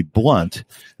said, to be blunt,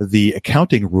 the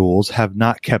accounting rules have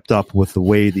not kept up with the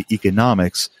way the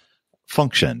economics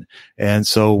function. And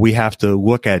so we have to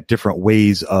look at different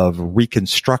ways of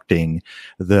reconstructing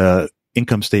the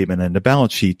income statement and the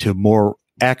balance sheet to more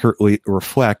accurately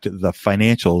reflect the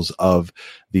financials of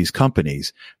these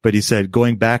companies. But he said,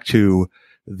 going back to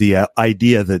the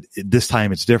idea that this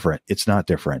time it's different, it's not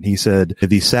different. He said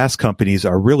these SaaS companies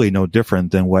are really no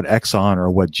different than what Exxon or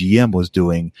what GM was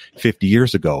doing 50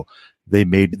 years ago. They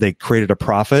created a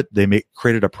profit. They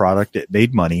created a product. It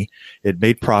made money. It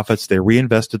made profits. They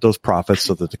reinvested those profits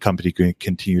so that the company can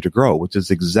continue to grow, which is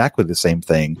exactly the same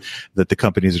thing that the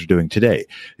companies are doing today.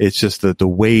 It's just that the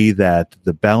way that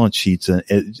the balance sheets and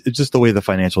it's just the way the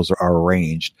financials are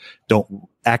arranged don't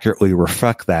accurately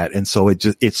reflect that. And so it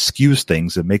skews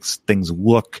things. It makes things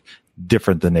look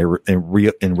different than they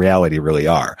in reality really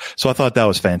are. So I thought that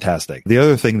was fantastic. The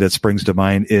other thing that springs to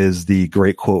mind is the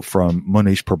great quote from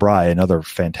Mohnish Pabrai, another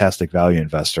fantastic value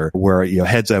investor, where,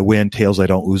 heads I win, tails I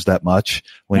don't lose that much,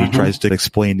 when he tries to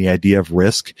explain the idea of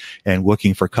risk and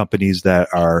looking for companies that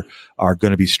are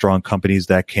going to be strong companies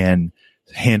that can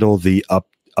handle the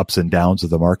ups and downs of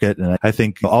the market. And I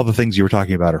think all the things you were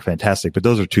talking about are fantastic, but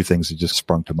those are two things that just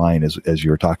sprung to mind as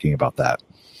you were talking about that.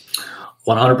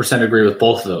 100% agree with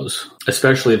both of those,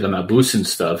 especially the Maupassant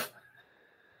stuff.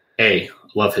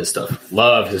 Love his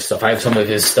stuff. I have some of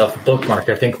his stuff bookmarked.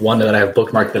 I think one that I have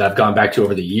bookmarked that I've gone back to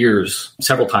over the years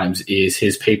several times is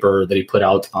his paper that he put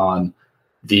out on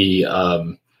the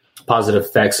positive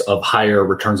effects of higher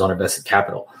returns on invested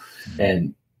capital.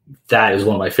 And that is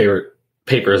one of my favorite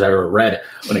papers I've ever read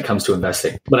when it comes to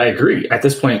investing. But I agree. At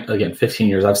this point, again, 15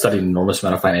 years, I've studied an enormous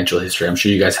amount of financial history. I'm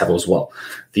sure you guys have as well.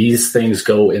 These things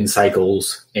go in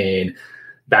cycles. And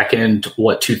back in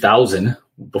 2000,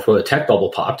 before the tech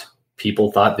bubble popped,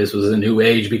 people thought this was a new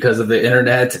age because of the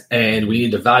internet and we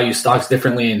need to value stocks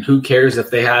differently. And who cares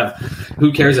if they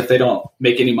don't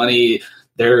make any money,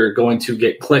 they're going to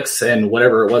get clicks and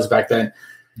whatever it was back then.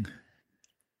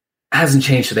 Hasn't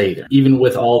changed today either. Even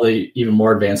with all the even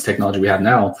more advanced technology we have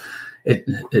now, it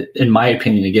in my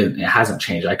opinion, again, it hasn't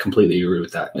changed. I completely agree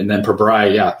with that. And then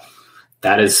Pabrai,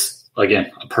 that is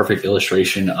again, a perfect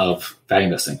illustration of value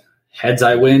investing. Heads,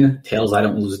 I win. Tails, I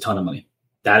don't lose a ton of money.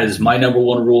 That is my number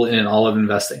one rule in all of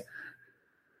investing.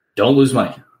 Don't lose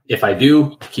money. If I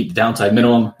do, keep the downside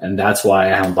minimum. And that's why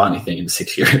I haven't bought anything in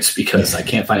 6 years, because I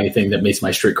can't find anything that meets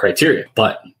my strict criteria.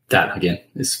 But that, again,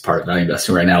 is part of value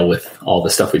investing right now with all the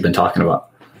stuff we've been talking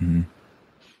about. Mm-hmm.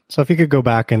 So if you could go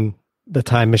back in the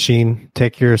time machine,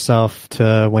 take yourself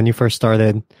to when you first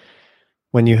started,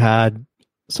 when you had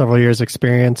several years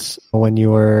experience, when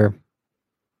you were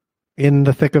in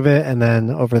the thick of it, and then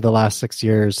over the last 6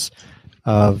 years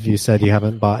of, you said you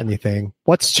haven't bought anything.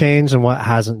 What's changed and what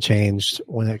hasn't changed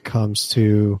when it comes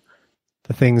to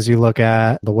the things you look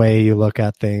at, the way you look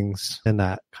at things in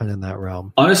that kind of in that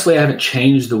realm? Honestly, I haven't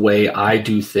changed the way I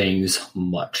do things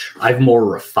much. I've more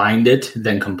refined it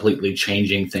than completely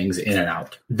changing things in and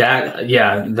out. I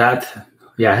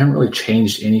haven't really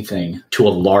changed anything to a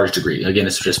large degree. Again,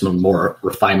 it's just more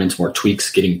refinements, more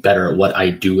tweaks, getting better at what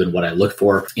I do and what I look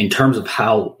for. In terms of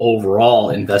how overall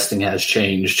investing has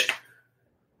changed,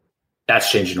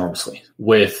 that's changed enormously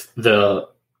with the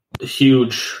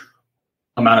huge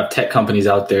amount of tech companies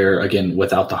out there. Again,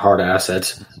 without the hard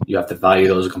assets, you have to value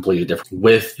those completely different.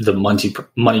 With the money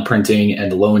printing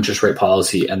and the low interest rate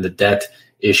policy and the debt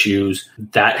issues,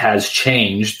 that has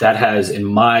changed. That has, in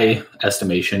my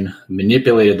estimation,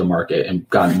 manipulated the market and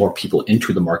gotten more people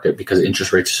into the market because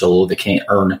interest rates are so low they can't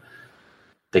earn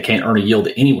a yield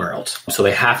anywhere else. So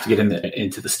they have to get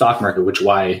into the stock market, which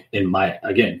why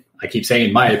I keep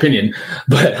saying my opinion,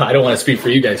 but I don't want to speak for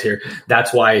you guys here.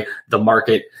 That's why the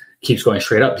market keeps going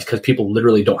straight up, because people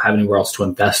literally don't have anywhere else to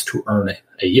invest to earn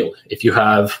a yield. If you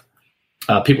have,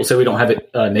 people say we don't have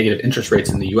negative interest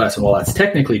rates in the U.S., and while that's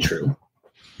technically true,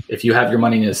 if you have your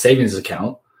money in a savings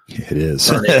account, it is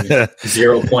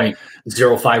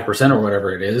 0.05% or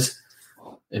whatever it is,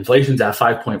 inflation's at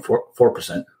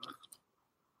 5.4%.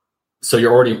 So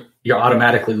you're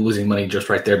automatically losing money just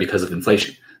right there because of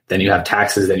inflation. Then you have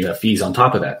taxes, then you have fees on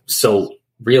top of that. So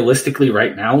realistically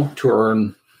right now, to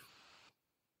earn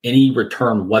any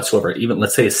return whatsoever, even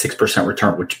let's say a 6%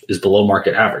 return, which is below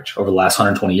market average over the last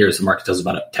 120 years, the market does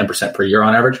about a 10% per year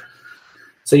on average.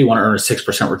 Say you want to earn a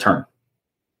 6% return.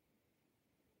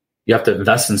 You have to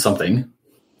invest in something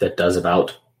that does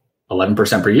about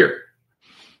 11% per year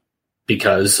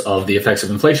because of the effects of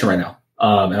inflation right now.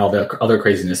 And all the other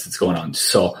craziness that's going on.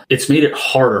 So it's made it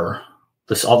harder.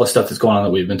 All the stuff that's going on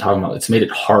that we've been talking about, it's made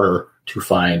it harder to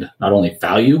find not only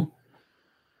value,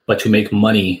 but to make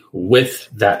money with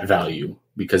that value,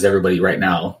 because everybody right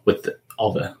now, with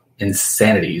all the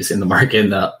insanities in the market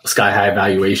and the sky high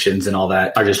valuations and all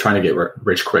that, are just trying to get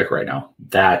rich quick right now.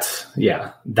 That's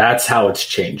how it's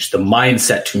changed. The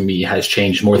mindset to me has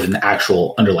changed more than the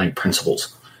actual underlying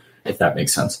principles, if that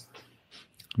makes sense.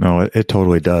 No, it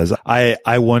totally does.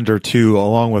 I wonder too,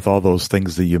 along with all those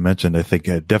things that you mentioned, I think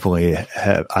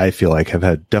I feel like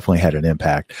have definitely had an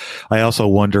impact. I also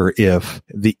wonder if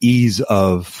the ease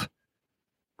of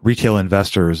retail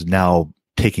investors now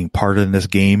taking part in this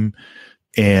game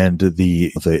and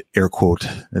the air quote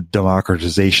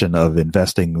democratization of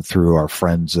investing through our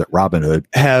friends at Robinhood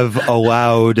have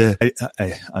allowed.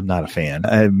 I'm not a fan.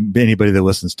 Anybody that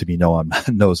listens to me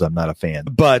knows I'm not a fan.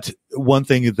 But one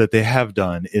thing that they have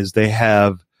done is they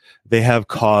have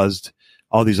caused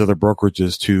all these other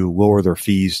brokerages to lower their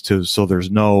fees so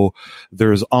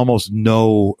there's almost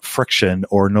no friction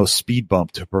or no speed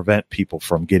bump to prevent people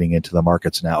from getting into the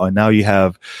markets now. And now you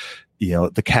have,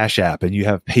 the Cash App, and you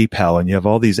have PayPal, and you have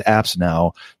all these apps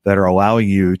now that are allowing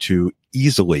you to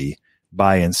easily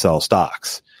buy and sell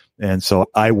stocks. And so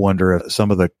I wonder if some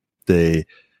of the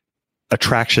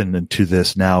attraction to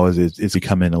this now is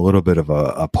becoming a little bit of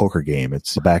a poker game.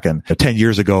 It's back in 10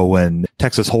 years ago when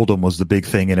Texas Hold'em was the big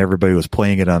thing and everybody was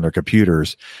playing it on their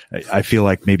computers. I feel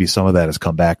like maybe some of that has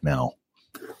come back now.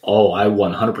 Oh, I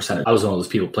 100%. I was one of those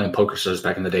people playing poker stars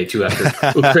back in the day too. After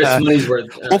Chris Money's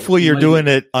worth. Hopefully, you're doing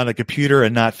it on a computer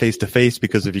and not face to face,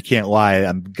 because if you can't lie,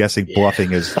 I'm guessing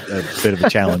bluffing is a bit of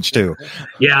a challenge too.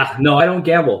 Yeah, no, I don't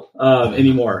gamble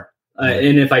anymore.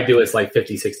 And if I do, it's like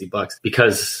 $50-$60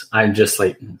 because I'm just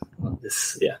like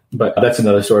this. Yeah, but that's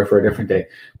another story for a different day.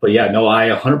 But yeah, no, I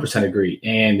 100% agree.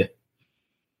 And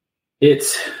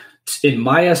it's, in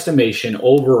my estimation,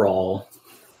 overall,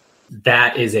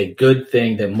 that is a good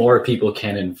thing that more people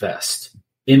can invest.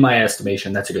 In my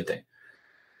estimation, that's a good thing.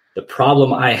 The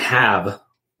problem I have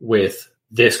with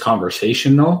this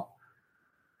conversation, though,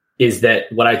 is that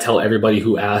what I tell everybody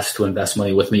who asks to invest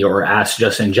money with me, or asks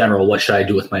just in general, what should I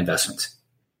do with my investments?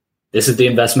 This is the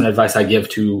investment advice I give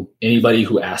to anybody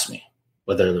who asks me,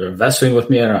 whether they're investing with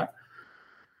me or not.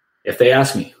 If they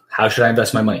ask me, how should I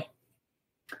invest my money?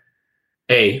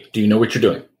 A, do you know what you're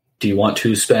doing? Do you want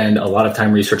to spend a lot of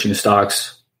time researching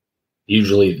stocks?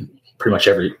 Usually, pretty much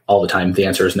all the time, the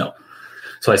answer is no.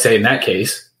 So I say in that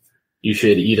case, you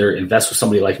should either invest with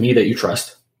somebody like me that you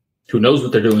trust, who knows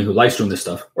what they're doing, who likes doing this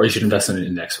stuff, or you should invest in an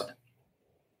index fund.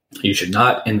 You should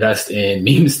not invest in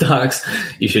meme stocks.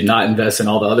 You should not invest in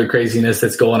all the other craziness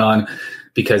that's going on,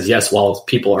 because yes, while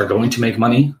people are going to make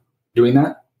money doing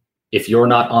that, if you're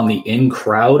not on the in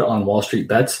crowd on Wall Street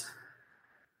bets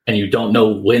and you don't know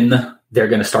when they're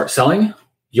going to start selling,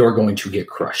 you're going to get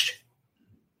crushed.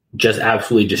 Just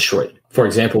absolutely destroyed. For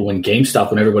example, when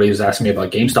everybody was asking me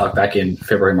about GameStop back in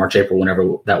February, March, April,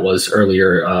 whenever that was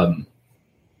earlier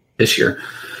this year,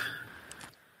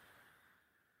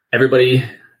 everybody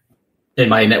in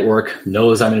my network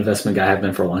knows I'm an investment guy. I've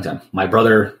been for a long time. My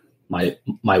brother, my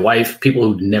wife, people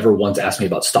who never once asked me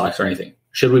about stocks or anything.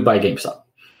 Should we buy GameStop?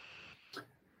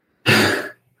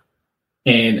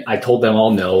 And I told them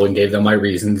all no and gave them my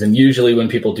reasons. And usually when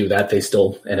people do that, they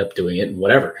still end up doing it and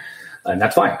whatever. And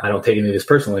that's fine. I don't take any of this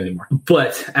personally anymore.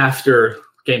 But after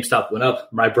GameStop went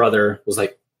up, my brother was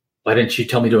like, why didn't you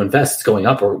tell me to invest? It's going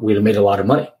up, or we'd have made a lot of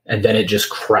money. And then it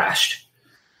just crashed.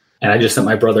 And I just sent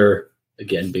my brother,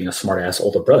 again, being a smart ass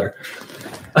older brother,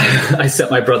 I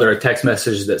sent my brother a text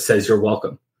message that says, you're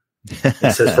welcome.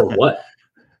 It says, for what?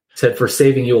 It said, for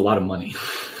saving you a lot of money.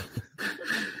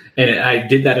 And I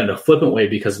did that in a flippant way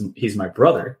because he's my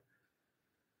brother.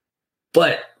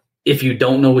 But if you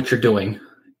don't know what you're doing,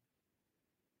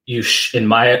 in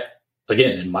my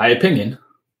opinion,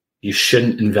 you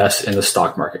shouldn't invest in the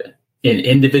stock market. In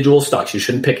individual stocks, you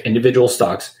shouldn't pick individual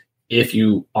stocks if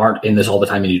you aren't in this all the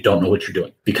time and you don't know what you're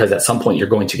doing, because at some point you're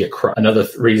going to get crushed. Another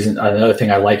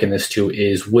thing I like in this too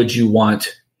is, would you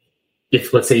want,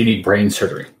 if let's say you need brain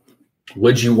surgery,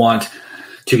 would you want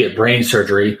to get brain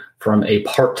surgery from a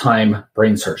part-time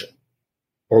brain surgeon?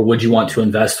 Or would you want to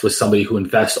invest with somebody who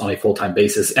invests on a full-time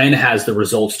basis and has the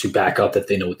results to back up that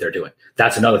they know what they're doing?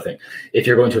 That's another thing. If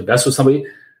you're going to invest with somebody,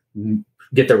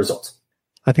 get their results.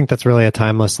 I think that's really a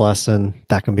timeless lesson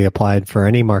that can be applied for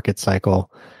any market cycle,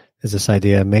 is this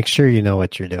idea: make sure you know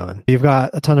what you're doing. You've got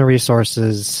a ton of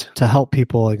resources to help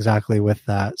people exactly with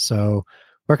that. So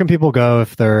where can people go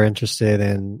if they're interested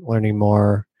in learning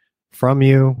more from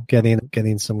you,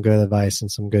 getting some good advice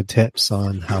and some good tips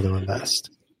on how to invest?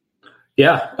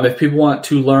 Yeah. If people want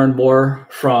to learn more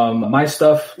from my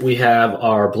stuff, we have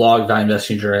our blog,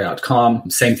 theinvestingjourney.com.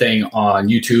 Same thing on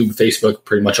YouTube, Facebook,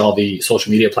 pretty much all the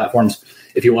social media platforms.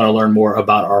 If you want to learn more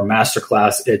about our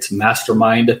masterclass, it's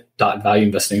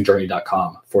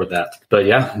mastermind.valueinvestingjourney.com for that. But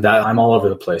yeah, I'm all over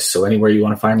the place. So anywhere you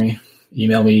want to find me,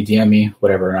 email me, DM me,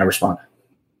 whatever, and I respond.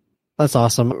 That's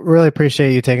awesome. Really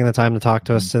appreciate you taking the time to talk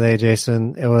to us today,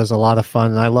 Jason. It was a lot of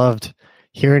fun. I loved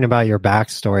hearing about your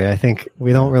backstory. I think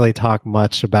we don't really talk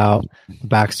much about the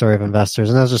backstory of investors,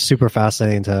 and that was just super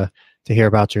fascinating to hear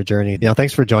about your journey.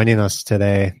 Thanks for joining us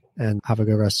today, and have a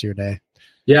good rest of your day.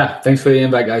 Yeah, thanks for the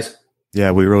invite, guys.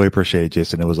 Yeah, we really appreciate it,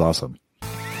 Jason. It was awesome.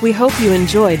 We hope you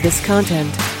enjoyed this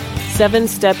content. 7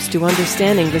 Steps to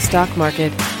Understanding the Stock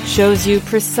Market shows you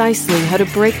precisely how to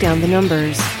break down the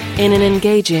numbers in an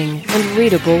engaging and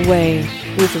readable way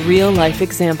with real-life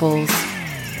examples.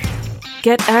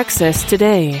 Get access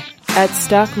today at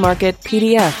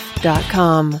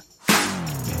stockmarketpdf.com.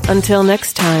 Until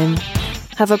next time,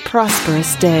 have a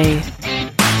prosperous day.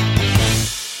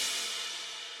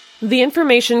 The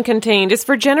information contained is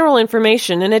for general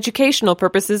information and educational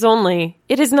purposes only.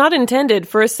 It is not intended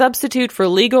for a substitute for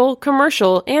legal,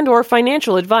 commercial, and/or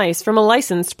financial advice from a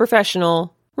licensed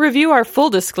professional. Review our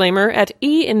full disclaimer at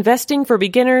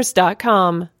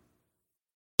einvestingforbeginners.com.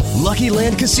 Lucky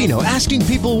Land Casino, asking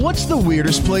people, what's the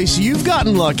weirdest place you've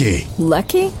gotten lucky?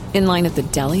 Lucky? In line at the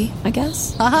deli, I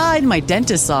guess? Aha, in my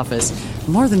dentist's office.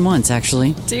 More than once,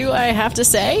 actually. Do I have to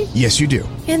say? Yes, you do.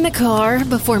 In the car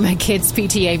before my kids'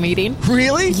 PTA meeting.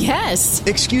 Really? Yes.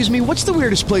 Excuse me, what's the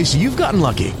weirdest place you've gotten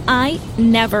lucky? I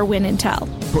never win and tell.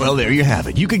 Well, there you have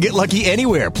it. You can get lucky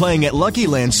anywhere, playing at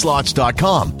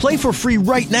LuckyLandSlots.com. Play for free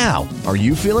right now. Are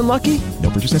you feeling lucky? No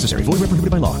purchase necessary. Void where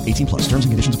prohibited by law. 18+. Terms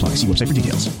and conditions apply. See website for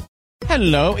details.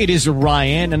 Hello, it is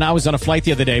Ryan, and I was on a flight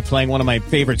the other day playing one of my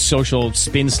favorite social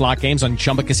spin slot games on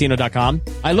ChumbaCasino.com.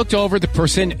 I looked over at the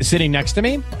person sitting next to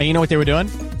me, and you know what they were doing?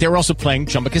 They were also playing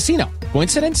Chumba Casino.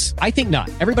 Coincidence? I think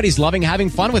not. Everybody's loving having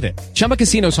fun with it. Chumba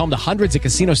Casino is home to hundreds of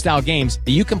casino-style games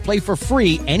that you can play for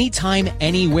free anytime,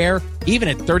 anywhere, even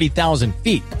at 30,000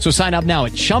 feet. So sign up now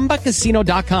at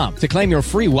ChumbaCasino.com to claim your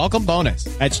free welcome bonus.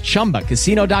 That's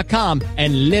ChumbaCasino.com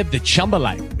and live the Chumba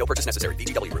life. No purchase necessary.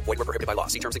 VGW. Void where prohibited by law.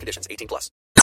 See terms and conditions. 18+.